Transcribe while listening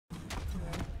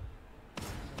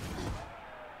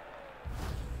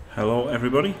Hello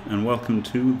everybody and welcome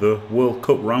to the World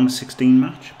Cup Round 16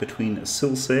 match between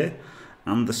Silsei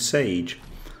and the Sage.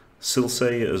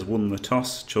 Silsei has won the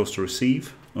toss, chose to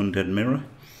receive, Undead Mirror.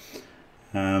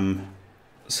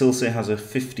 Silsei has a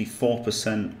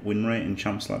 54% win rate in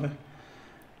Champs Ladder.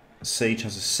 Sage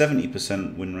has a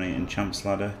 70% win rate in Champs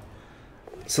Ladder.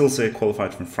 Silsei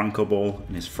qualified from Francobowl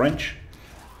and is French.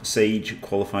 Sage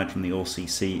qualified from the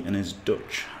OCC and is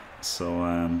Dutch.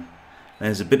 So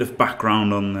there's a bit of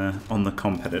background on the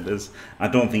competitors. I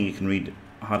don't think you can read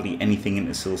hardly anything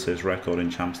into Silsei's record in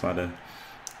Champs Ladder,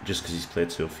 just because he's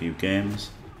played so few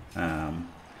games.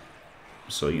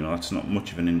 So you know that's not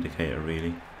much of an indicator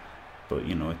really, but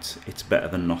you know it's better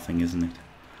than nothing, isn't it?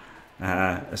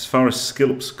 As far as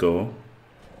skill ups go,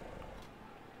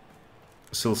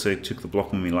 Silsei took the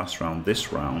block on me last round.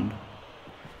 This round,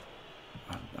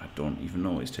 I don't even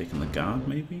know. He's taken the guard,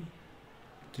 maybe.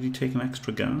 Did he take an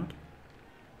extra guard?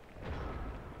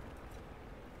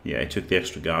 Yeah, he took the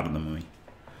extra guard on the mummy,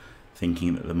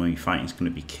 thinking that the mummy fighting is going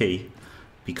to be key,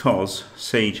 because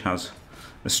Sage has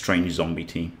a strange zombie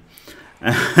team.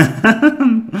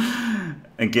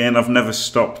 Again, I've never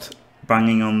stopped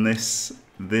banging on this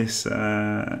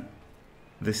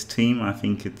team. I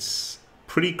think it's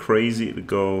pretty crazy to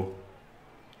go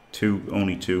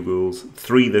only two ghouls.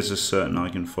 3 there's a certain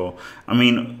argument for. I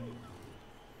mean,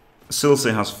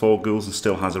 Silsei has 4 ghouls and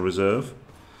still has a reserve.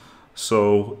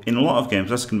 So in a lot of games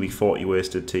that's going to be 40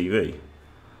 wasted TV.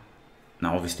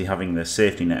 Now obviously having the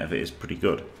safety net of it is pretty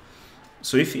good.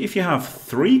 So if you have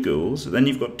 3 ghouls, then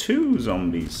you've got 2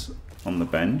 zombies on the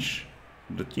bench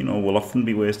that, you know, will often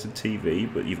be wasted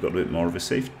TV, but you've got a bit more of a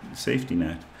safety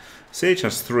net. Sage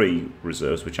has 3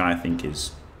 reserves, which I think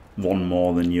is 1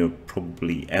 more than you're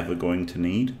probably ever going to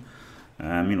need.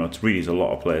 You know, it's really is a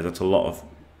lot of players. That's a lot of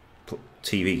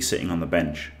TV sitting on the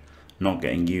bench, not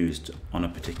getting used on a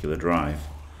particular drive.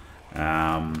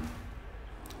 And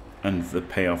the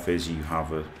payoff is you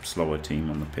have a slower team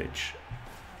on the pitch.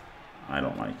 I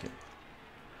don't like it.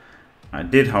 I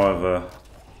did, however,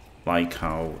 like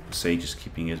how Sage is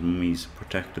keeping his mummies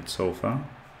protected so far.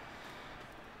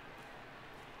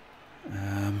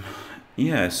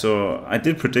 Yeah, so I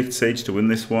did predict Sage to win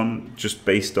this one just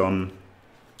based on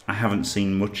I haven't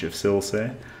seen much of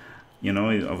Silsei. You know,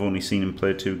 I've only seen him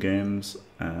play 2 games.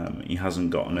 He hasn't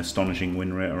got an astonishing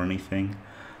win rate or anything.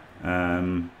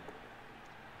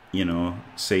 You know,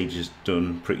 Sage has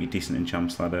done pretty decent in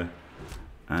Champs Ladder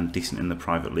and decent in the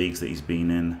private leagues that he's been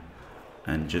in.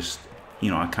 And just, you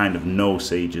know, I kind of know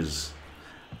Sage's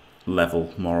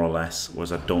level more or less,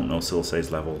 whereas I don't know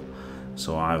Silsei's level.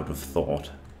 So I would have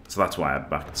thought. So that's why I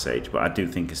backed Sage. But I do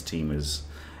think his team is...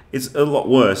 it's a lot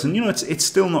worse, and you know it's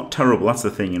still not terrible. That's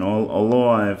the thing, you know. Although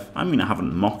I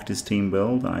haven't mocked his team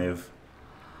build.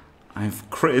 I've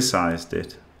criticised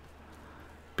it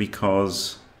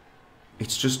because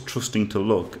it's just trusting to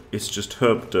luck. It's just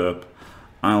herp derp.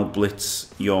 I'll blitz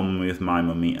your mummy with my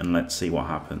mummy, and let's see what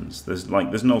happens.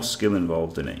 There's no skill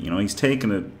involved in it. You know, he's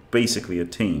taken basically a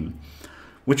team,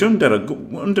 which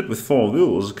Undead with 4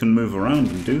 ghouls can move around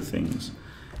and do things.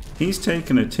 He's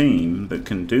taken a team that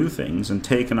can do things and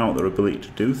taken out their ability to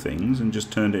do things and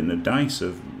just turned it into dice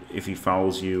of if he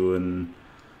fouls you and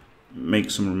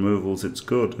makes some removals, it's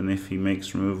good, and if he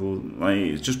makes removal, like,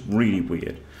 it's just really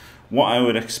weird. What I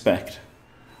would expect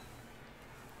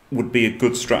would be a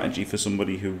good strategy for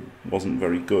somebody who wasn't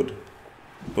very good,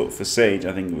 but for Sage,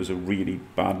 I think it was a really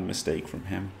bad mistake from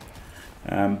him.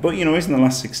 But you know, he's in the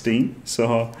last 16,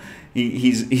 so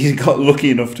he's got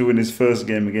lucky enough to win his first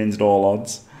game against all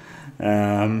odds.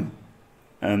 And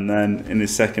then in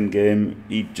his second game,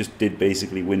 he just did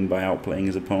basically win by outplaying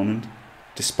his opponent,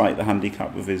 despite the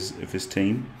handicap of his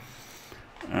team.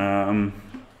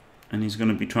 And he's going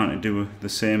to be trying to do the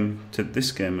same to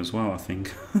this game as well, I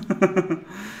think.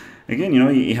 Again, you know,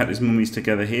 he had his mummies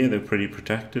together here; they're pretty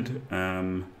protected.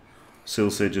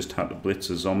 Silsei just had to blitz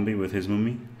a zombie with his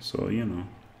mummy, so you know.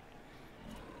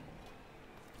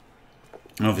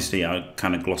 Obviously, I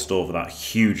kind of glossed over that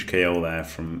huge KO there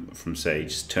from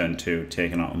Sage. Turn 2,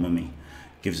 taking out a mummy.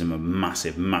 Gives him a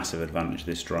massive, massive advantage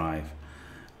this drive.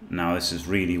 Now, this is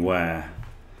really where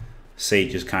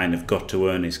Sage has kind of got to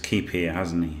earn his keep here,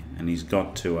 hasn't he? And he's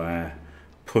got to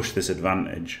push this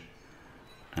advantage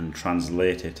and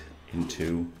translate it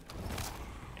into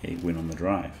a win on the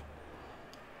drive.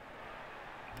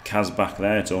 Kaz back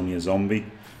there, it's only a zombie.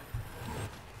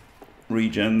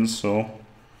 Regens, so...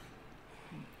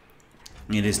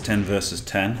 it is 10 versus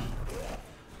 10,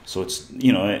 so it's,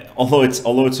 you know, although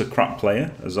it's a crap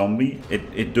player, a zombie,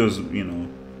 it does, you know,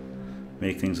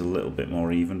 make things a little bit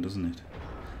more even, doesn't it?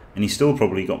 And he's still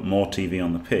probably got more TV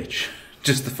on the pitch,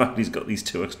 just the fact he's got these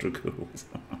 2 extra goals.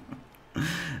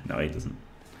 No, he doesn't.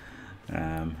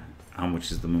 How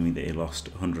much is the mummy that he lost?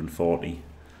 140.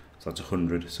 So that's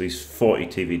 100. So he's 40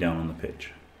 TV down on the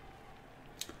pitch.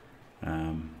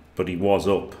 But he was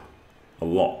up a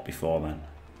lot before then.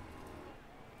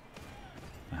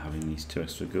 Having these 2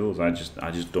 extra goals, I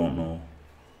just don't know.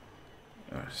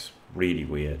 It's really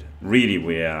weird. Really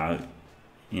weird.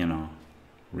 You know,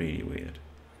 really weird.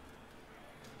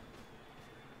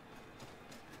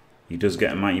 He does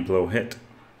get a mighty blow hit.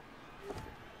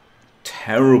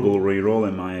 Terrible reroll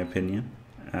in my opinion.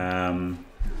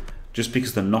 Just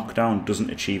because the knockdown doesn't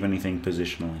achieve anything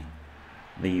positionally.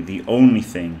 The only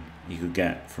thing you could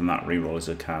get from that reroll is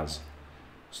a Kaz.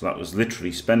 So that was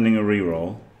literally spending a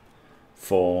reroll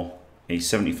for a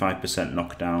 75%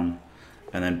 knockdown,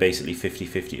 and then basically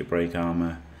 50-50 to break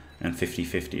armor and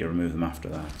 50-50 to remove them after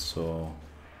that. So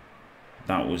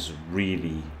that was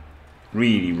really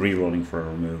re-rolling for a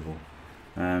removal.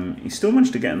 He still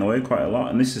managed to get in the way quite a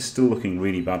lot, and this is still looking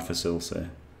really bad for Silsei.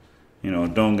 You know,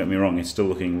 don't get me wrong, it's still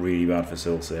looking really bad for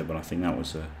Silsei, but I think that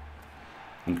was a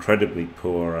incredibly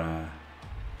poor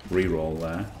re-roll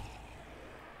there.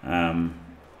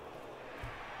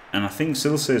 And I think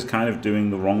Silsei is kind of doing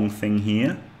the wrong thing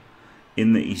here,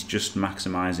 in that he's just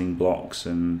maximising blocks,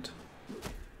 and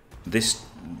this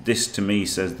to me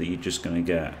says that you're just going to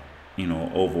get, you know,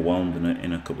 overwhelmed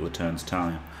in a couple of turns'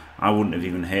 time. I wouldn't have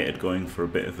even hated going for a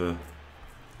bit of a...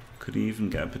 Could he even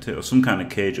get a potato? Some kind of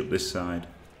cage up this side,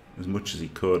 as much as he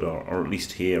could, or at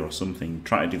least here or something.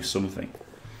 Try to do something.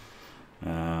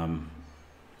 I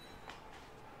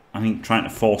think trying to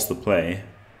force the play,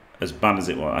 as bad as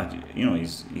it was, you know, he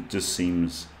just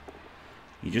seems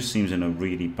in a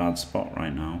really bad spot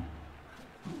right now.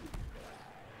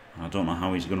 I don't know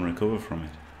how he's going to recover from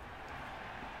it.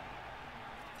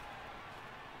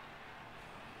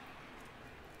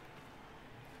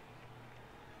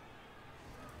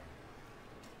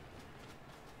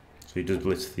 So he does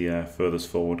blitz the furthest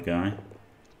forward guy,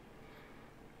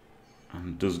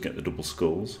 and does get the double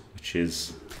skulls, which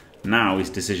is now his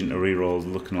decision to reroll is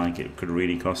looking like it could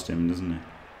really cost him, doesn't it?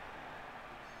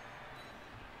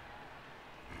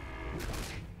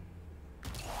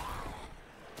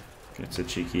 Gets a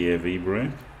cheeky AV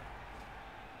break.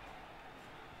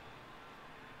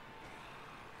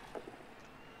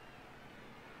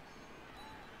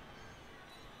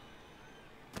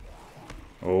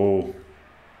 Oh,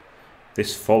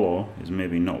 this follow is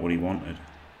maybe not what he wanted.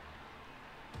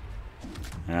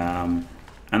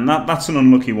 And that's an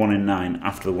unlucky 1 in 9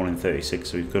 after the 1 in 36,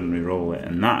 so he couldn't re-roll it,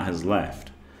 and that has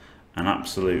left an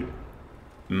absolute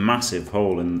massive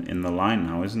hole in the line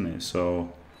now, isn't it?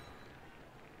 So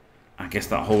I guess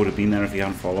that hole would have been there if he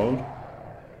hadn't followed.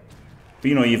 But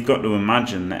you know, you've got to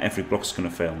imagine that every block's going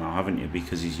to fail now, haven't you?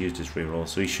 Because he's used his re-roll,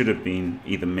 so he should have been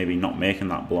either maybe not making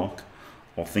that block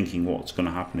or thinking what's going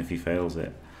to happen if he fails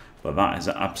it. But that has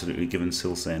absolutely given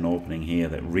Silsei an opening here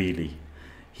that really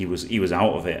he was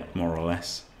out of it, more or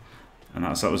less. And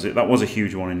that was it. That was a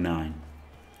huge 1 in 9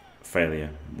 failure.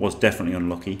 Was definitely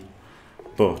unlucky,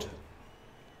 but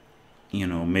you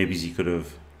know, maybe he could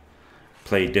have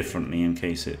played differently in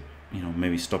case it, you know,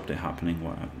 maybe stopped it happening,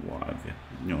 whatever.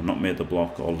 You know, not made the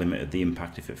block or limited the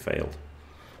impact if it failed.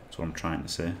 That's what I'm trying to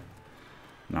say.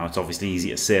 Now, it's obviously easy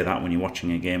to say that when you're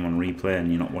watching a game on replay and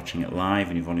you're not watching it live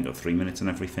and you've only got 3 minutes and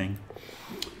everything.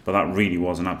 But that really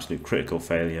was an absolute critical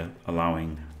failure,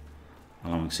 allowing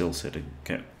Silsei to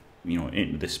get, you know,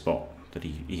 into this spot that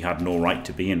he had no right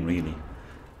to be in, really.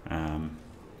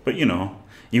 But you know,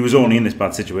 he was only in this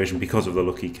bad situation because of the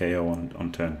lucky KO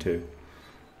on turn 2.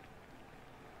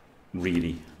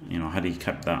 Really, you know, had he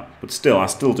kept that. But still, I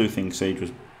still do think Sage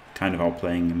was kind of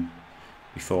outplaying him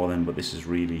before then, but this is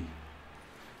really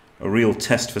a real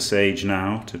test for Sage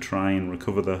now to try and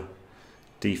recover the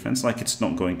defense. Like, it's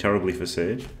not going terribly for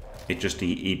Sage. It just,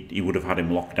 he would have had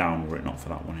him locked down were it not for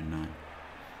that 1 in 9.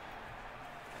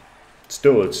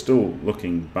 Still, it's still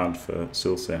looking bad for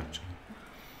Silsei, actually.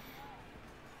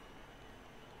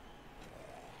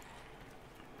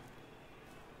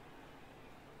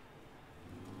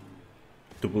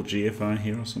 Double GFI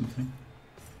here or something.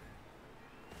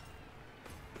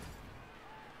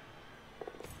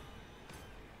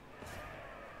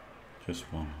 Just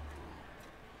one.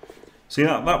 See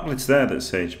that blitz there that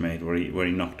Sage made, where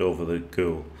he knocked over the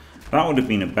ghoul. That would have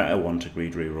been a better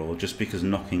 1-to-greed reroll, just because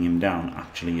knocking him down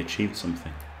actually achieved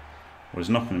something. Whereas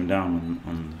knocking him down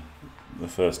on the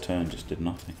first turn just did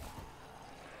nothing.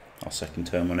 Or second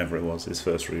turn, whenever it was, his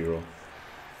first reroll.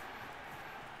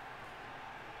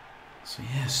 So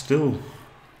yeah, still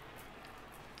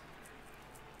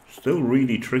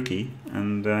really tricky.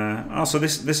 And also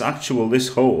this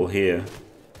hole here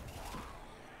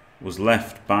was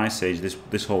left by Sage.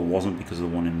 This hole wasn't because of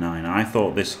the 1 in 9. I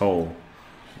thought this hole,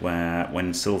 where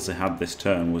when Silsei had this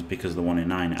turn, was because of the 1 in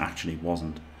 9. It actually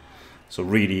wasn't. So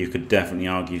really, you could definitely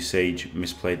argue Sage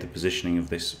misplayed the positioning of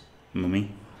this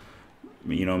mummy.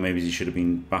 You know, maybe he should have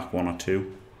been back 1 or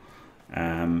 2.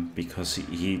 Because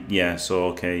yeah, so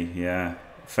okay, yeah,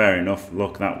 fair enough.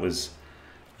 Look, that was,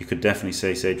 you could definitely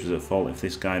say Sage was at fault. If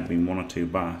this guy had been 1 or 2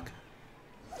 back,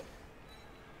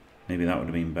 maybe that would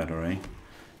have been better, eh?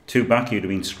 2 back, he would have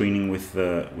been screening with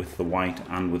the white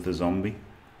and with the zombie.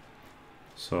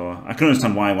 So I can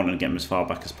understand why I wanted to get him as far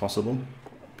back as possible,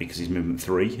 because he's movement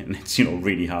 3, and it's, you know,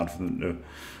 really hard for them to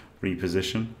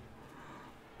reposition.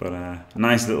 But a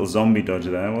nice little zombie dodge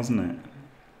there, wasn't it?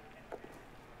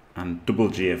 And double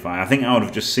GFI. I think I would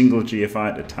have just single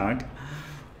GFI to tag,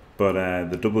 but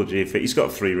the double GFI, he's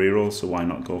got 3 rerolls, so why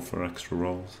not go for extra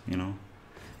rolls? You know,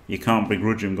 you can't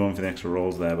begrudge him going for the extra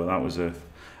rolls there. But that was a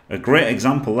great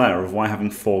example there of why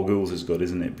having 4 ghouls is good,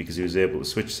 isn't it? Because he was able to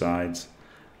switch sides,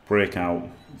 break out.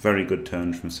 Very good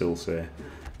turn from Silsei.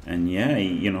 And yeah,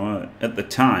 you know, at the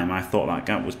time I thought that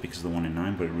gap was because of the 1 in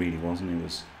 9, but it really wasn't. It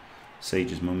was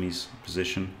Sage's mummy's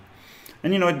position.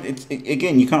 And you know,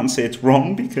 again, you can't say it's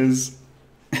wrong, because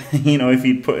you know, if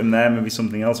he'd put him there, maybe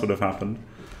something else would have happened.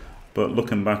 But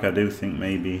looking back, I do think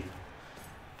maybe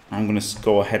I'm going to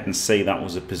go ahead and say that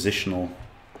was a positional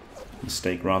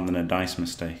mistake rather than a dice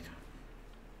mistake.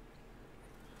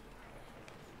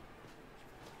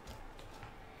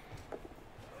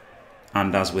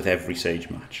 And as with every Sage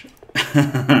match,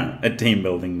 a team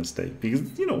building mistake,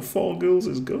 because you know, 4 ghouls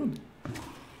is good.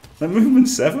 They're movement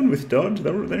 7 with dodge.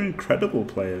 They're incredible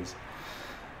players.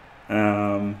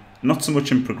 Not so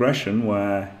much in progression,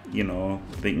 where you know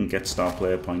they can get star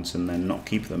player points and then not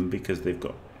keep them because they've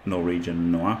got no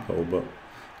regen, no Apo. But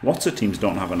lots of teams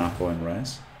don't have an Apo in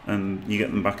res, and you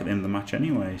get them back at the end of the match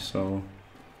anyway. So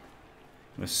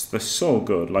they're so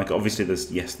good. Like obviously, there's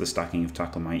the stacking of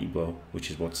tackle mighty blow, which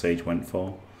is what Sage went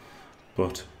for.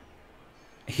 But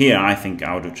here, I think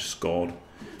I would have just scored,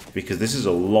 because this is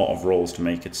a lot of rolls to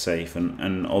make it safe,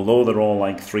 and although they're all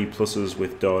like 3+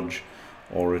 with dodge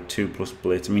or a 2+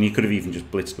 blitz, I mean, he could have even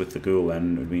just blitzed with the ghoul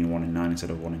then, it would have been 1 in 9 instead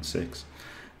of 1 in 6.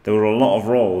 There were a lot of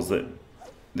rolls that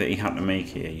he had to make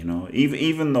here, you know,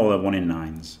 even though they're 1 in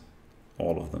 9s,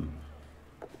 all of them.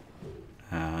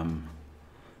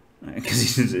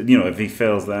 Because you know, if he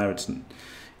fails there,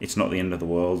 it's not the end of the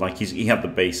world. Like he had the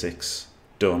basics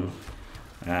done,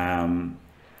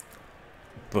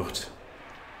 but.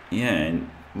 Yeah, and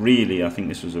really, I think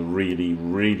this was a really,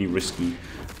 really risky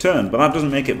turn. But that doesn't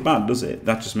make it bad, does it?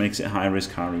 That just makes it high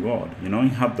risk, high reward. You know, he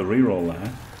had the reroll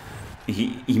there.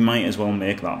 He might as well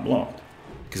make that block,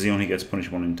 because he only gets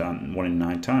punished 1 in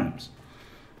 9 times.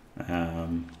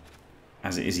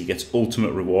 As it is, he gets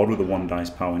ultimate reward with a 1 dice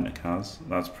power into Kaz.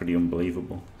 That's pretty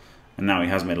unbelievable. And now he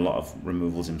has made a lot of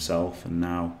removals himself, and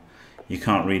now you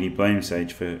can't really blame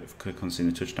Sage for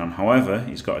conceding a touchdown. However,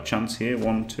 he's got a chance here.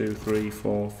 1, 2, 3,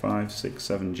 4, 5, 6,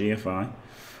 7 GFI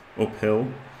uphill.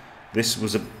 This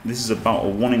is about a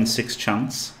 1 in 6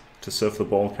 chance to surf the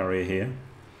ball carrier here,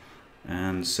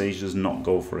 and Sage does not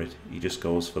go for it. He just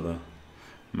goes for the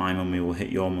my mummy will hit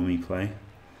your mummy play.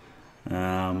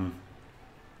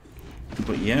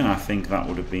 But yeah, I think that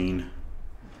would have been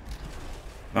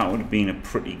a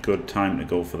pretty good time to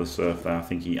go for the surf there. I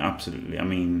think he absolutely, I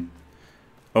mean,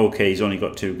 okay, he's only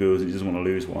got 2 ghouls, he doesn't want to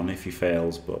lose one if he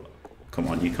fails, but come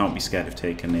on, you can't be scared of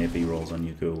taking AV rolls on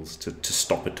your ghouls to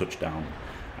stop a touchdown.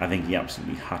 I think he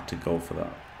absolutely had to go for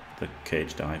that, the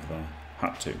cage dive there.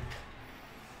 Had to.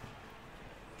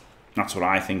 That's what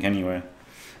I think anyway.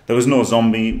 There was no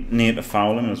zombie near to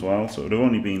foul him as well, so it would have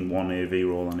only been 1 AV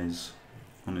roll on his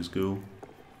ghoul.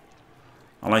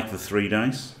 I like the 3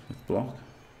 dice with block.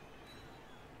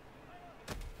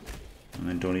 And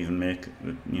then don't even make,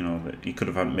 you know, he could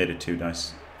have made it 2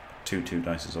 dice, 2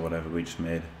 dices or whatever. We just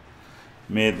made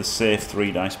the safe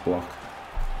 3 dice block.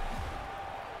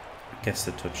 Gets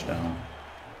the touchdown,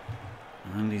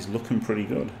 and he's looking pretty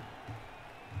good.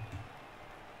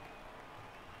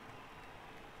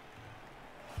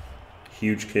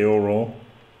 Huge KO roll,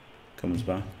 comes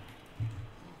back.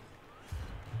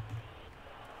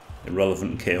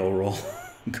 Irrelevant KO roll,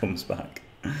 comes back.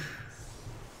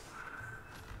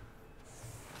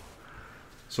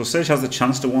 So Sage has the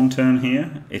chance to 1 turn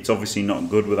here. It's obviously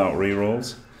not good without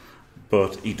rerolls,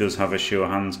 but he does have a sure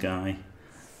hands guy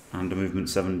and a movement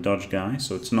 7 dodge guy,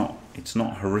 so it's not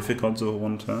horrific odds of a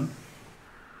 1 turn.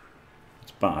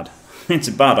 It's bad. It's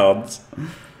bad odds,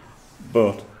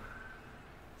 but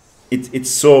it's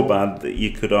so bad that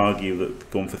you could argue that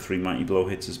going for 3 mighty blow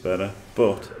hits is better.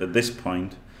 But at this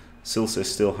point, Silsei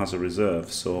still has a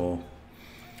reserve, so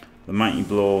The Mighty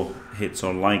Blow hits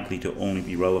are likely to only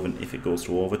be relevant if it goes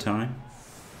to overtime.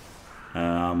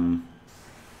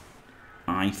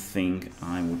 I think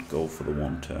I would go for the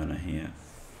one-turner here.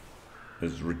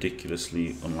 As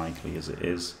ridiculously unlikely as it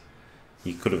is.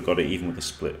 He could have got it even with a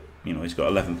split. You know, he's got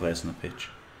 11 players on the pitch.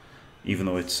 Even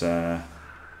though it's a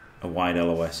wide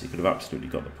LOS, he could have absolutely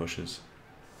got the pushes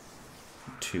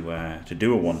to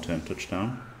do a one-turn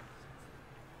touchdown.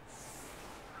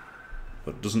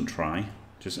 But doesn't try.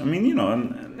 Just, I mean, you know,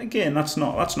 and again, that's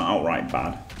not outright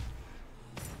bad.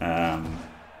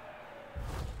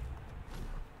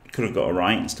 Could have got a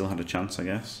right and still had a chance, I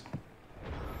guess.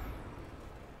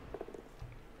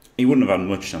 He wouldn't have had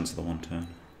much chance of the one turn.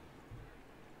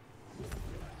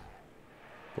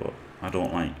 But I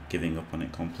don't like giving up on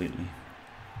it completely.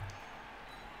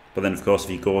 But then, of course, if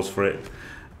he goes for it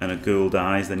and a ghoul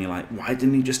dies, then you're like, why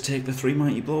didn't he just take the 3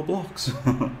 Mighty Blow blocks?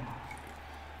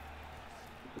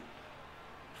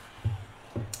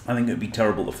 I think it would be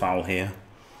terrible to foul here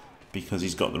because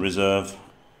he's got the reserve.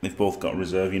 They've both got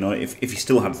reserve. You know, if he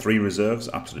still had 3 reserves,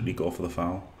 absolutely go for the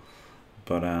foul.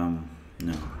 But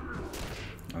no,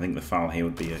 I think the foul here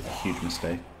would be a huge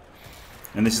mistake.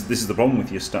 And this is the problem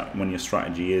with your when your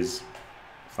strategy is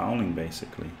fouling,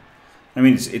 basically. I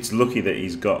mean, it's lucky that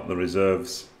he's got the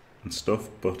reserves and stuff,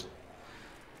 but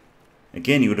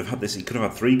again, he would have had this. He could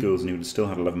have had 3 goals, and he would have still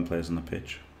had 11 players on the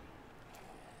pitch.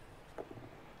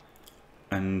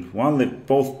 And while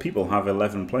both people have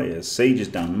 11 players, Sage is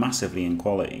down massively in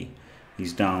quality.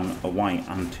 He's down a white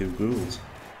and 2 ghouls,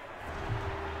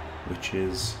 which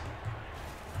is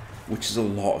a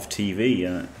lot of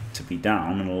TV to be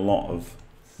down, and a lot of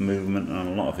movement and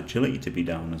a lot of agility to be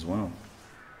down as well.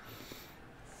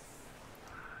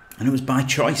 And it was by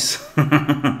choice.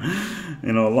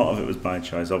 You know, a lot of it was by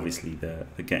choice. Obviously, the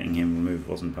getting him removed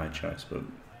wasn't by choice, but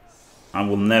I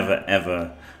will never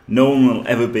ever, no one will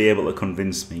ever be able to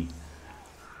convince me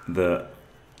that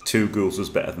 2 ghouls was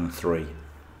better than 3.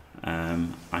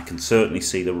 I can certainly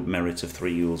see the merits of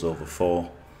 3 ghouls over 4.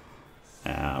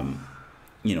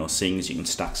 You know, seeing as you can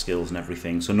stack skills and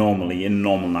everything. So normally, in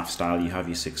normal NAF style, you have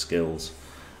your 6 skills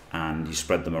and you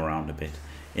spread them around a bit.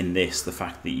 In this, the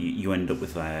fact that you end up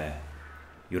with you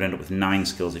would end up with 9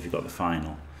 skills if you got the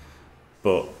final,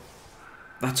 but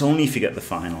that's only if you get the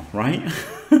final, right?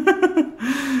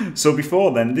 So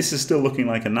before then, this is still looking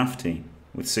like a NAF team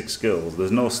with 6 skills.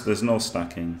 There's no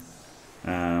stacking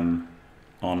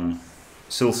on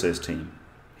Silsei's team.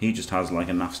 He just has like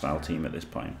a NAF style team at this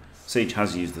point. Sage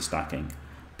has used the stacking,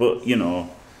 but you know,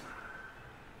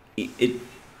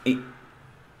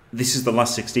 this is the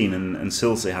last 16, and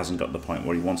Silsei hasn't got the point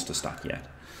where he wants to stack yet.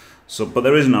 So, but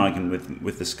there is an argument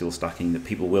with the skill stacking that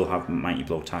people will have Mighty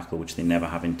Blow tackle, which they never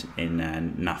have in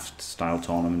NAF style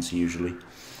tournaments usually.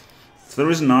 So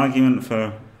there is an argument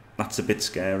for that's a bit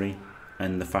scary,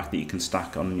 and the fact that you can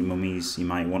stack on your mummies, you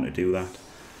might want to do that.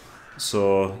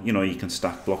 So you know, you can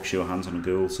stack blocks your hands on a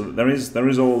ghoul. So there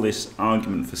is all this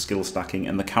argument for skill stacking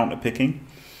and the counter picking.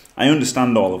 I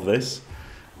understand all of this.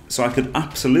 So I could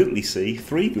absolutely see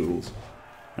 3 ghouls,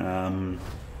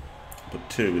 but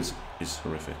 2 is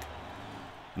horrific.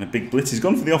 And a big blitz. He's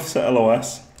gone for the offset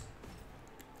LOS.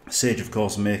 Sage, of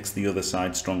course, makes the other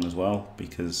side strong as well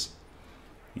because,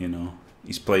 you know,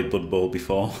 he's played Blood Bowl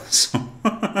before, so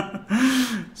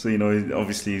so you know,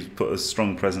 obviously he's put a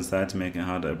strong presence there to make it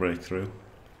harder to break through.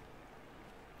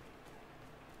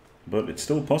 But it's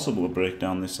still possible to break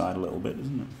down this side a little bit,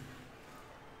 isn't it?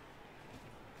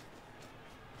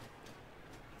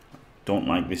 Don't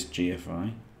like this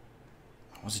GFI.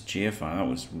 That was a GFI. That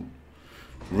was...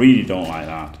 Really don't like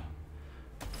that.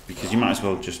 Because you might as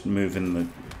well just move in the...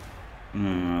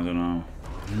 I don't know.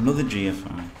 Another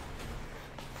GFI.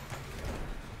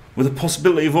 With a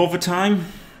possibility of overtime?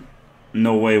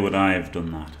 No way would I have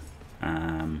done that.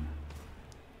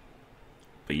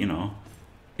 But you know,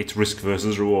 it's risk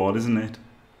versus reward, isn't it?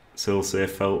 Silsei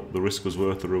felt the risk was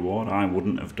worth the reward. I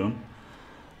wouldn't have done.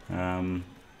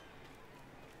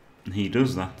 He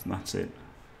does that. That's it.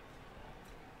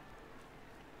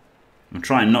 I'm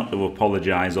trying not to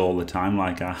apologise all the time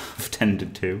like I've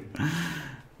tended to.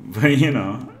 But you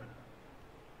know,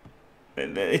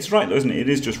 it's right though, isn't it? It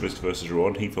is just risk versus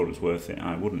reward. He thought it was worth it.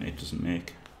 I wouldn't.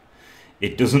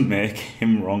 It doesn't make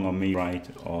him wrong or me right,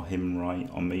 or him right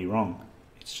or me wrong.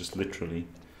 It's just literally,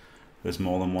 there's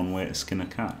more than one way to skin a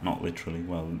cat. Not literally,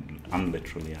 well, and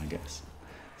literally, I guess.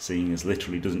 Seeing as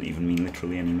literally doesn't even mean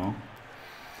literally anymore.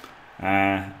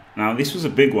 Now this was a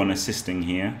big one, assisting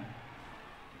here,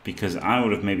 because I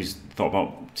would have maybe thought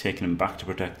about taking him back to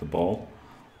protect the ball,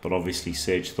 but obviously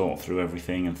Sage thought through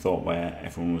everything and thought where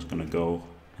everyone was going to go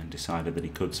and decided that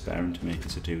he could spare him to make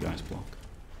it a 2 dice block.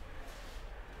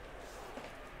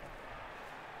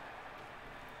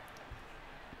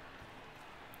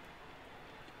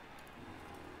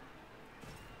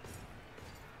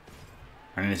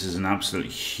 And this is an absolute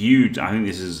huge... I think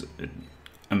this is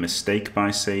a mistake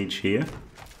by Sage here.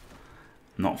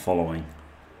 Not following.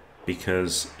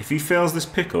 Because if he fails this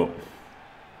pickup,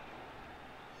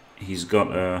 he's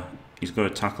got a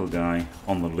tackle guy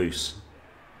on the loose,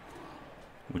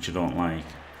 which I don't like.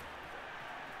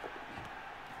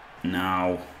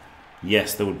 Now,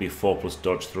 yes, there would be a 4+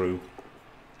 dodge through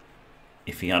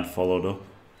if he had followed up.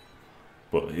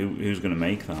 But who's going to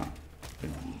make that?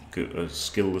 A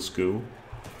skillless ghoul?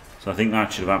 So I think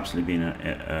that should have absolutely been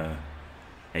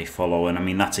a follow. And I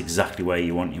mean, that's exactly where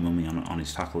you want your mummy on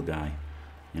his tackle guy.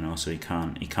 You know, so he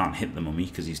can't hit the mummy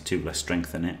because he's 2 less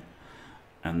strength in it.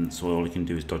 And so all he can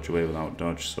do is dodge away without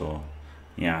dodge. So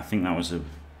yeah, I think that was a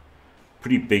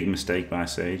pretty big mistake by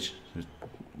Sage.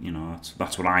 You know,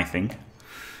 that's what I think.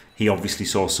 He obviously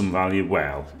saw some value.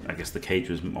 Well, I guess the cage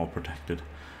was more protected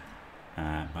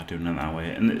by doing it that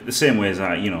way. And the same way as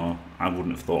that, you know, I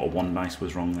wouldn't have thought a 1 dice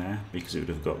was wrong there because it would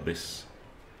have got this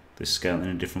scale in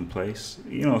a different place.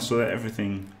 You know, so that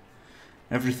everything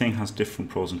has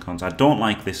different pros and cons. I don't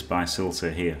like this by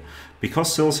Silsei here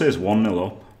because Silsei is 1-0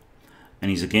 up and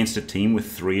he's against a team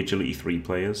with 3 agility 3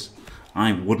 players.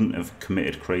 I wouldn't have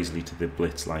committed crazily to the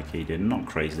blitz like he did. Not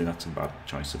crazily, that's a bad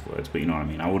choice of words, but you know what I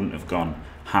mean. I wouldn't have gone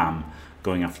ham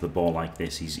going after the ball like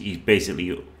this. He's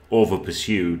basically over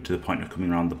pursued to the point of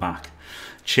coming around the back.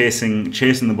 Chasing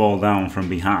the ball down from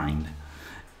behind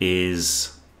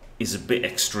is a bit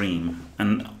extreme.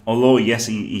 And although yes,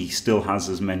 he still has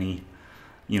as many,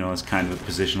 you know, as kind of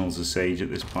positionals as Sage at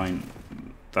this point,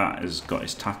 that has got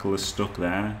his tackler stuck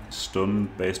there,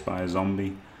 stunned, based by a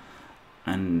zombie.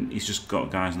 And he's just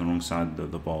got guys on the wrong side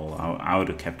of the ball. I would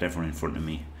have kept everyone in front of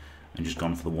me and just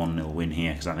gone for the 1-0 win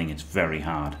here because I think it's very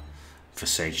hard for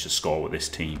Sage to score with this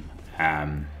team.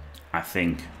 I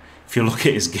think if you look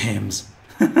at his games,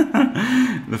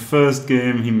 the first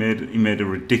game he made a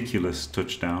ridiculous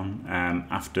touchdown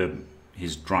after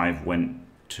his drive went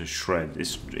to shred.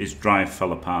 His drive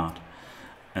fell apart,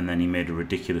 and then he made a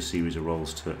ridiculous series of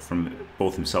rolls from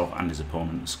both himself and his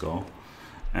opponent to score.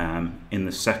 In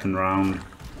the second round,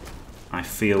 I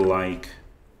feel like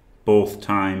both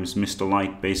times Mr.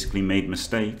 Light basically made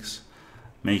mistakes,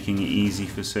 making it easy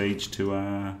for Sage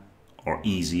to, or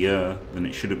easier than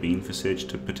it should have been for Sage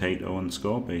to potato and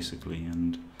score basically.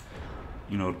 And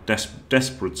you know,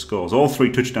 desperate scores. All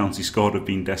 3 touchdowns he scored have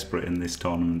been desperate in this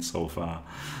tournament so far.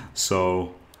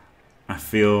 So I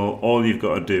feel all you've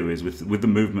got to do is with the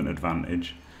movement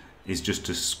advantage is just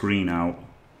to screen out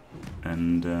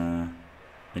and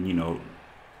you know,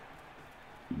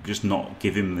 just not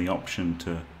give him the option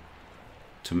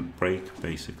to break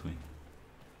basically.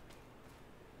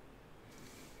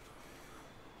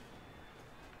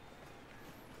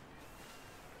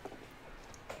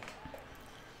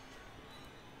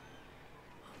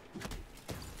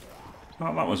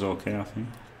 So that was okay, I think.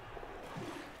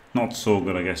 Not so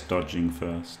good, I guess, dodging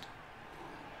first.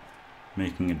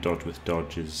 Making a dodge with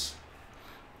dodge is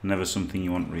never something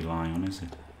you want to rely on, is it?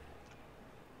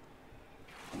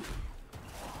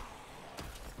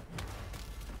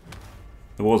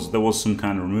 There was some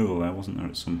kind of removal there, wasn't there,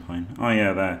 at some point? Oh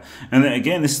yeah, there. And then,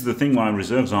 again, this is the thing why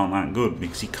reserves aren't that good,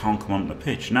 because he can't come onto the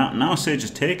pitch. Now Sage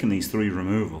has taken these 3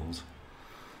 removals,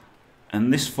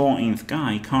 and this 14th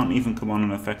guy can't even come on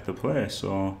and affect the play,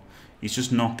 so he's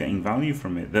just not getting value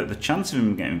from it. The chance of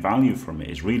him getting value from it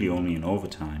is really only in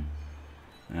overtime,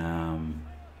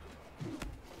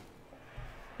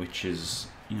 which is,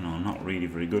 you know, not really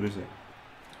very good, is it?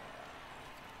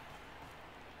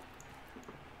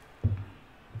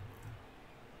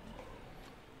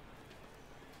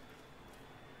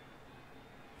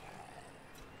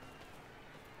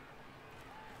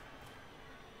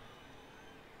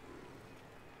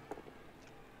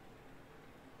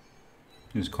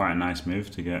 It was quite a nice move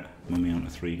to get Mummy onto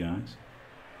 3 guys.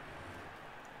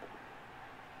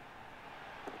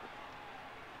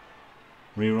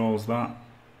 Rerolls that.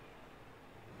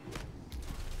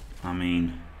 I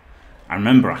mean, I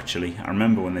remember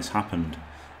when this happened.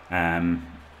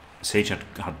 Sage had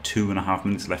 2.5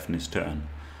 minutes left in his turn,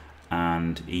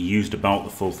 and he used about the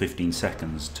full 15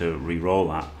 seconds to re-roll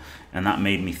that, and that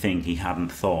made me think he hadn't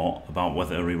thought about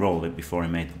whether to re-roll it before he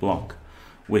made the block,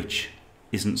 which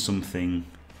isn't something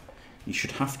you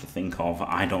should have to think of,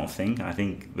 I don't think. I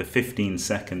think the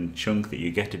 15-second chunk that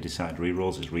you get to decide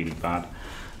re-rolls is really bad.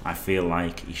 I feel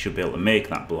like he should be able to make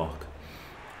that block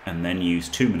and then use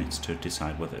 2 minutes to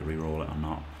decide whether to re-roll it or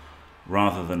not,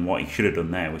 rather than what he should have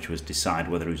done there, which was decide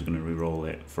whether he was going to re-roll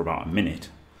it for about a minute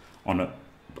on a,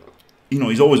 you know,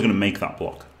 he's always going to make that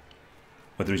block.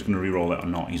 Whether he's going to re-roll it or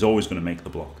not, he's always going to make the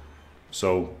block.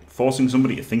 So forcing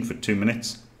somebody to think for 2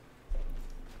 minutes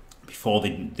before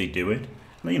they do it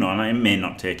You know, and it may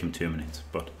not take him 2 minutes,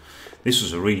 but this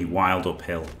was a really wild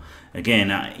uphill.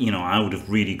 Again, you know, I would have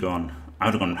gone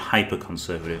hyper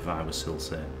conservative if I was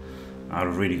Silsei. I would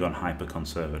have really gone hyper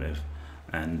conservative.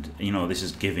 And, you know, this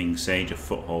is giving Sage a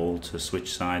foothold to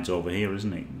switch sides over here,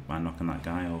 isn't it? By knocking that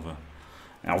guy over.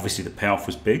 Obviously, the payoff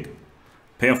was big.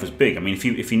 Payoff was big. I mean,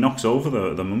 if he knocks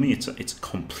over the mummy, it's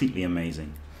completely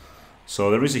amazing. So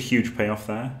there is a huge payoff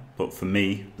there, but for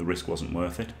me, the risk wasn't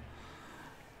worth it.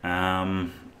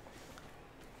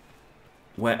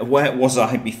 Where was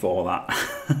I before that?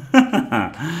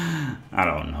 I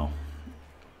don't know.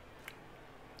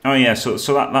 Oh yeah, so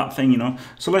that thing, you know.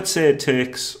 So let's say it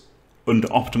takes, under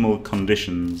optimal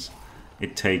conditions,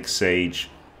 it takes Sage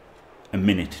a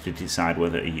minute to decide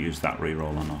whether to use that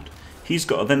reroll or not. He's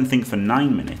got to then think for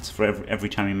 9 minutes for every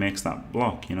time he makes that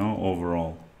block, you know,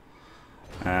 overall.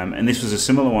 And this was a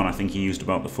similar one. I think he used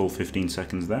about the full 15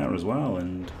 seconds there as well.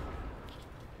 And,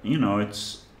 you know,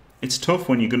 it's tough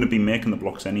when you're going to be making the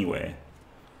blocks anyway,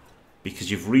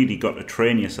 because you've really got to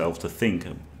train yourself to think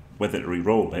whether to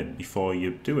re-roll it before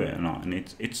you do it or not. And I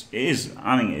think it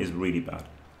is really bad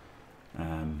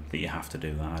that you have to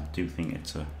do that. I do think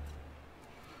it's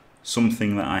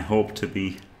something that I hope to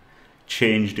be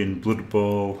changed in Blood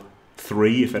Bowl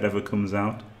 3 if it ever comes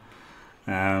out.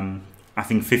 I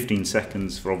think 15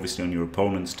 seconds for obviously on your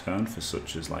opponent's turn for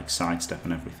such as like sidestep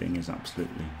and everything is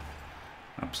absolutely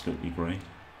great.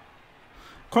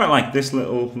 Quite like this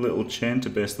little chain to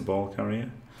base the ball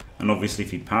carrier, and obviously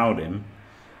if he powered him,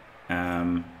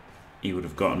 he would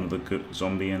have got another good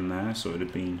zombie in there, so it would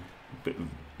have been a bit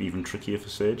even trickier for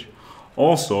Sage.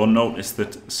 Also notice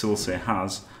that Silsei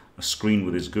has a screen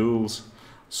with his ghouls,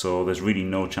 so there's really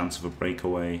no chance of a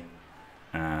breakaway.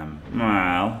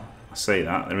 Well, I say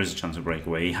that there is a chance of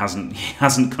breakaway. He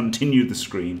hasn't continued the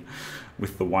screen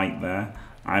with the white there.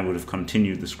 I would have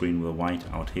continued the screen with a white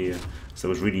out here, so there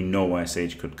was really nowhere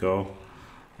Sage could go.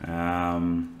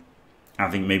 I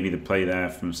think maybe the play there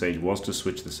from Sage was to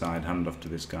switch the side, hand off to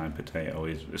this guy in Potato,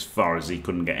 as far as he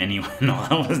couldn't get anywhere. No,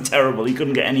 that was terrible. He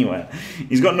couldn't get anywhere.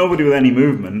 He's got nobody with any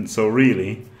movement, so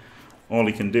really all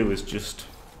he can do is just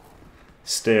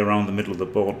stay around the middle of the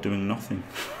board doing nothing.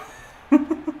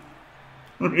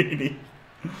 Really.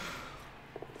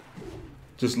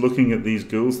 Just looking at these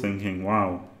ghouls thinking,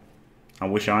 wow, I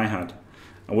wish I had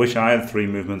 3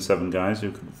 movement 7 guys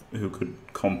who could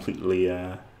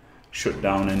completely shut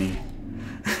down any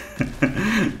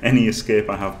any escape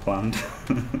I have planned.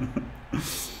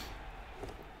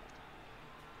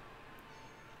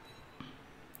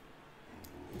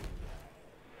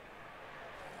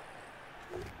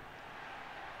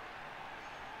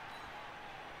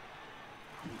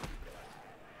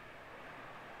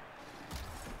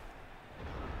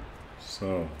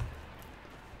 So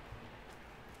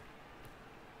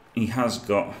he has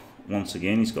got, once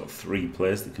again, he's got 3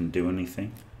 players that can do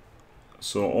anything.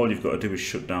 So all you've got to do is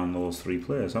shut down those 3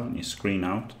 players, haven't you? Screen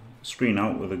out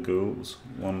with the ghouls.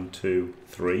 1, 2,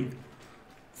 3,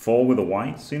 4 with a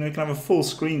white. So you know you can have a full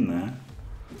screen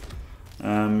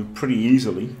there, pretty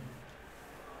easily.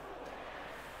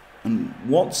 And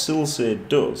what Silsei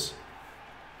does,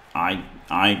 I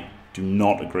do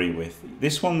not agree with.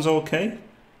 This one's okay.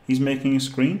 He's making a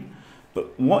screen,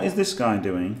 but what is this guy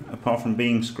doing apart from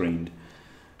being screened?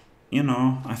 You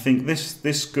know, I think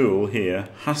this ghoul here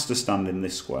has to stand in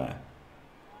this square.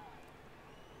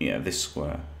 Yeah, this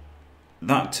square.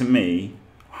 That to me,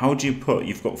 how do you put?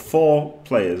 You've got 4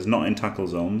 players not in tackle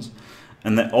zones,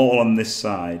 and they're all on this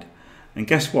side. And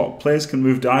guess what? Players can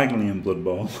move diagonally in Blood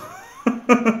Bowl.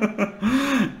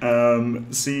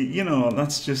 See, you know,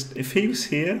 that's just, if he was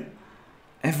here,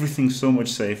 everything's so much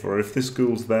safer. If this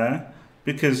ghoul's there,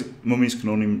 because mummies can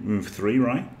only move 3,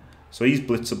 right? So he's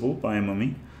blitzable by a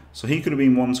mummy. So he could have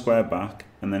been 1 square back,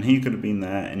 and then he could have been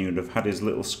there, and he would have had his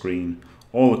little screen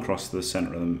all across the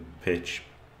centre of the pitch,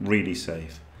 really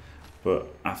safe. But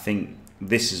I think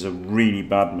this is a really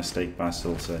bad mistake by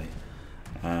Silsei,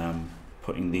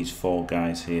 putting these 4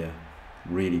 guys here.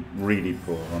 Really, really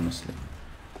poor, honestly.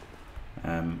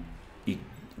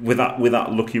 With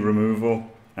that lucky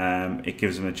removal, it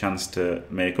gives him a chance to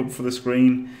make up for the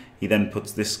screen. He then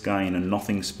puts this guy in a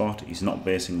nothing spot. He's not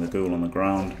basing the ghoul on the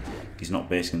ground. He's not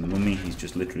basing the mummy. He's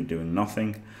just literally doing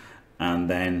nothing. And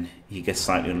then he gets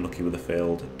slightly unlucky with a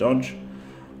failed dodge.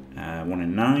 1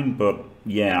 in 9. But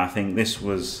yeah, I think this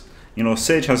was... You know,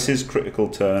 Sage has his critical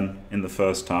turn in the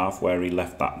first half where he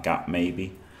left that gap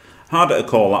maybe. Harder to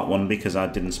call that one because I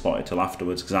didn't spot it till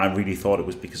afterwards, because I really thought it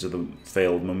was because of the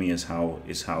failed mummy is how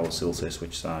Silsei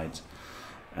switched sides.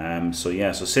 So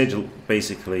yeah, so Sage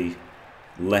basically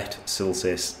let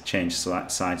Silsei change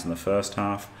sides in the first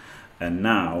half, and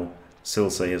now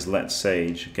Silsei has let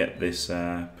Sage get this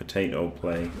potato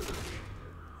play.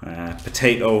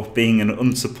 Potato being an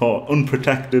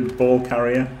unprotected ball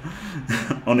carrier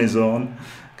on his own,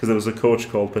 because there was a coach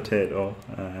called Potato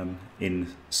in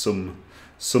some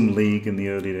league in the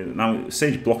early days. Now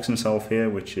Sage blocks himself here,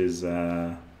 which is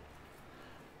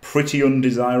pretty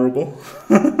undesirable.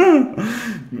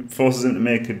 Forces him to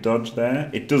make a dodge there.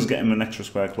 It does get him an extra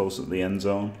square close at the end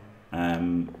zone,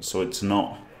 so it's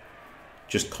not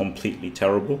just completely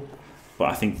terrible. But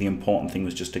I think the important thing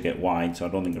was just to get wide, so I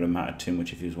don't think it would have mattered too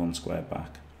much if he was one square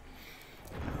back.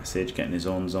 Sage getting his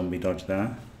own zombie dodge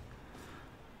there.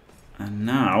 And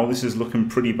now this is looking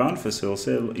pretty bad for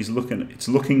Silsei. It's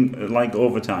looking like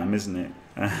overtime, isn't it?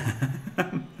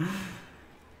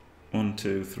 1,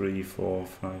 2, 3, 4,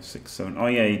 5, 6, 7. Oh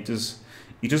yeah, he does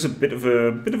a bit of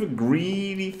a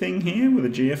greedy thing here with a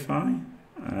GFI.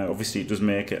 Obviously, it does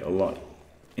make it a lot.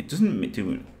 It doesn't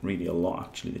do it really a lot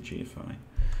actually. The GFI.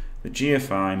 The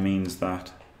GFI means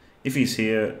that if he's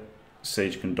here,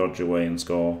 Sage can dodge away and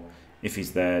score. If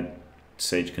he's there,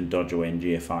 Sage can dodge away and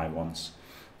GFI once.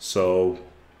 So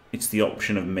it's the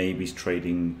option of maybe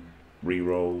trading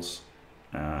rerolls.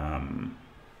 Yeah,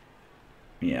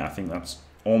 I think that's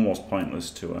almost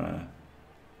pointless to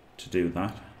do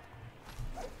that.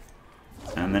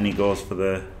 And then he goes for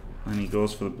the. And he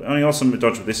also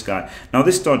dodged with this guy. Now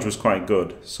this dodge was quite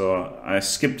good, so I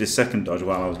skipped his second dodge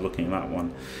while I was looking at that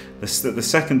one. The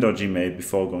second dodge he made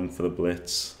before going for the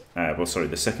blitz. Well, sorry,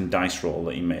 the second dice roll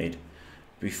that he made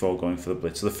before going for the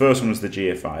blitz. So the first one was the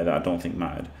GFI that I don't think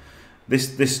mattered.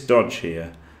 This dodge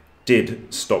here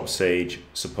did stop Sage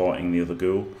supporting the other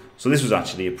ghoul. So this was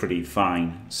actually a pretty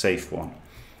fine, safe one.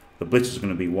 The blitz was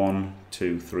going to be 1,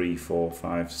 2, 3, 4,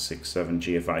 5, 6, 7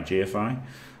 GFI, GFI.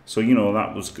 So, you know,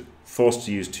 that was forced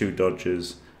to use 2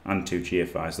 dodges and 2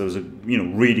 GFIs. There was a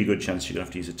really good chance you'd have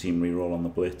to use a team reroll on the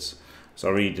blitz. So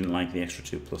I really didn't like the extra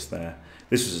 2+ there.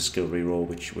 This was a skill reroll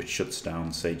which shuts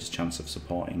down Sage's chance of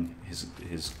supporting his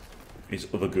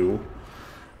other ghoul.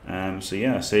 So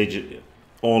yeah, Sage,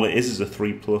 all it is a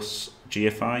 3+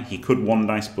 GFI. He could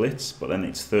 1-dice blitz, but then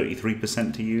it's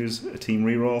 33% to use a team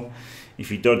reroll. If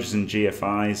he dodges and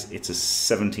GFIs, it's a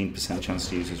 17% chance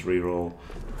to use his reroll,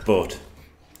 but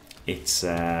it's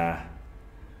only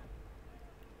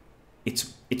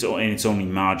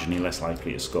marginally less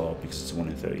likely to score because it's a 1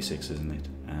 in 36, isn't it?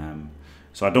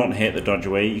 So I don't hate the dodge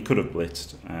away. He could have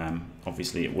blitzed.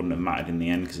 Obviously, it wouldn't have mattered in the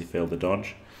end because he failed the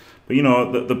dodge. But you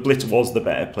know, the blitz was the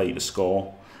better play to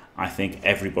score. I think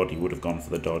everybody would have gone for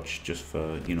the dodge just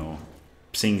for, you know,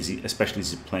 seeing especially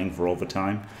as he's playing for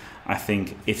overtime. I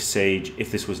think if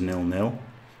this was 0-0,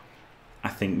 I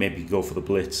think maybe go for the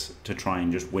blitz to try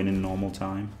and just win in normal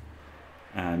time.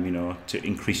 You know, to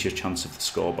increase your chance of the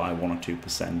score by 1 or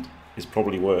 2% is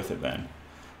probably worth it then.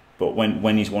 But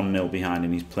when he's 1-0 behind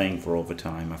and he's playing for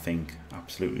overtime, I think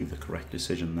absolutely the correct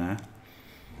decision there.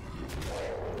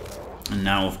 And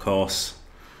now, of course,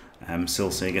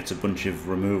 Silsei gets a bunch of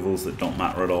removals that don't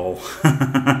matter at all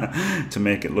to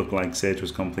make it look like Sage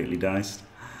was completely diced.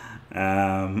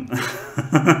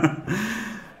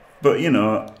 But you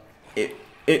know, it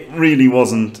really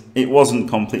wasn't. It wasn't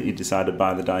completely decided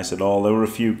by the dice at all. There were a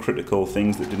few critical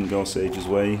things that didn't go Sage's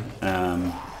way,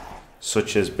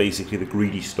 such as basically the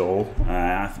greedy stall.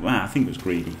 I think it was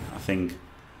greedy. I think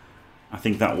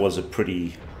that was a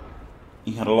pretty.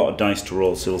 He had a lot of dice to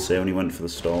roll Silsei when he went for the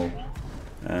stall.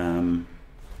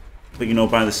 But you know,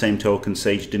 by the same token,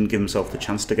 Sage didn't give himself the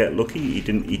chance to get lucky. He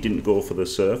didn't go for the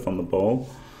surf on the ball.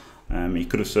 He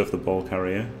could have surfed the ball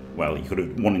carrier. Well, he could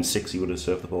have 1 in 6. He would have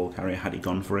surfed the ball carrier had he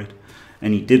gone for it.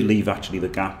 And he did leave actually the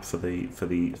gap for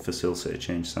Silsei to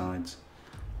change sides.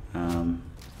 You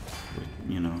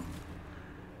know,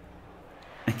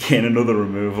 again another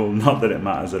removal. Not that it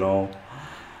matters at all.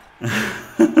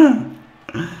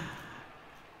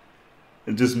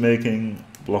 Just making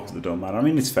blocks that don't matter. I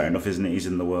mean, it's fair enough, isn't it? He's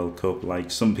in the World Cup.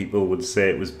 Like, some people would say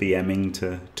it was BMing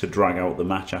to drag out the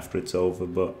match after it's over,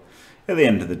 but at the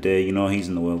end of the day, you know, he's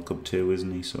in the World Cup too,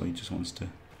 isn't he? So he just wants to.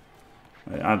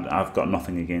 I've got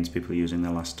nothing against people using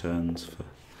their last turns for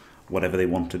whatever they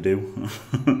want to do.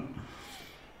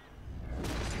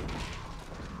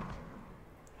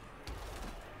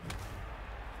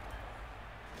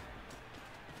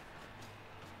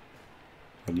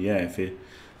 But yeah, if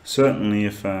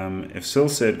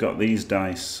Silsei had got these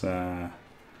dice in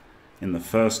the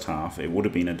first half, it would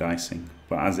have been a dicing.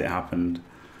 But as it happened,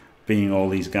 being all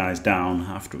these guys down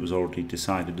after it was already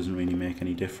decided doesn't really make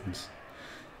any difference.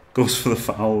 Goes for the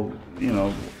foul, you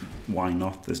know, why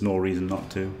not? There's no reason not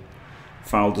to.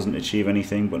 Foul doesn't achieve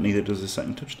anything, but neither does the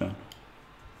second touchdown.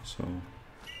 So,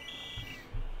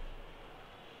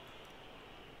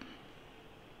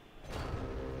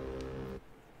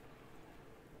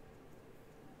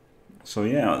 So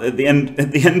yeah, at the end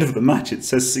of the match, it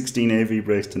says 16 AV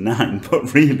breaks to 9,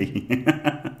 but really,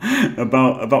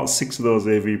 about 6 of those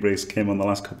AV breaks came on the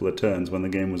last couple of turns when the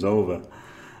game was over.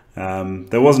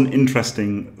 There was an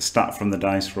interesting stat from the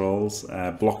dice rolls,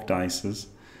 block dices.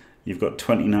 You've got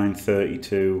 29,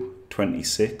 32,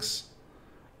 26,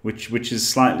 which is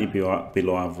slightly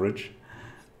below average.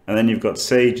 And then you've got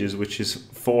Sage's, which is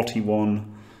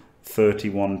 41,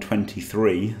 31,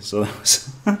 23. So that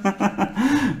was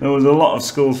there was a lot of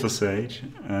skulls for Sage,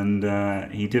 and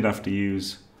he did have to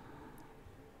use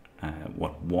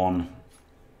 1,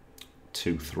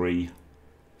 2, 3.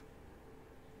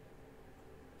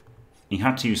 He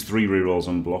had to use 3 rerolls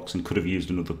on blocks and could have used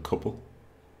another couple.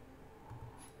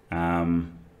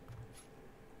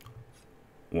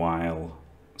 While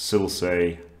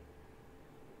Silsei,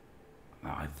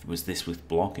 was this with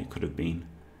block? It could have been.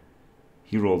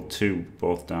 He rolled 2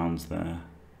 both downs there,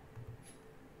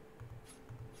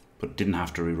 but didn't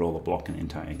have to re-roll a block in the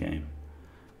entire game.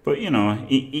 But you know,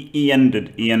 he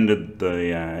ended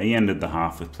the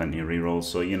half with plenty of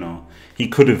re-rolls. So you know, he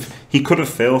could have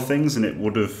failed things and it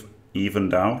would have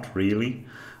evened out. Really,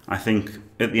 I think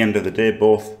at the end of the day,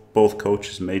 both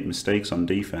coaches made mistakes on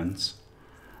defense,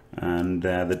 and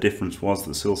the difference was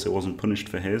that Silsei wasn't punished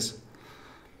for his.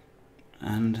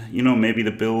 And you know, maybe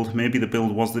the build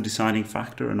was the deciding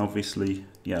factor, and obviously,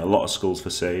 yeah, a lot of skulls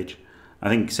for Sage. I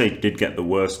think Sage did get the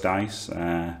worst dice,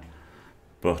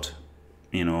 but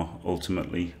you know,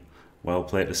 ultimately, well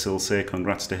played to Silsei.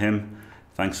 Congrats to him.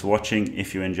 Thanks for watching.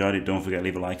 If you enjoyed it, don't forget to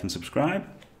leave a like and subscribe,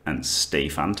 and stay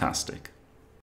fantastic.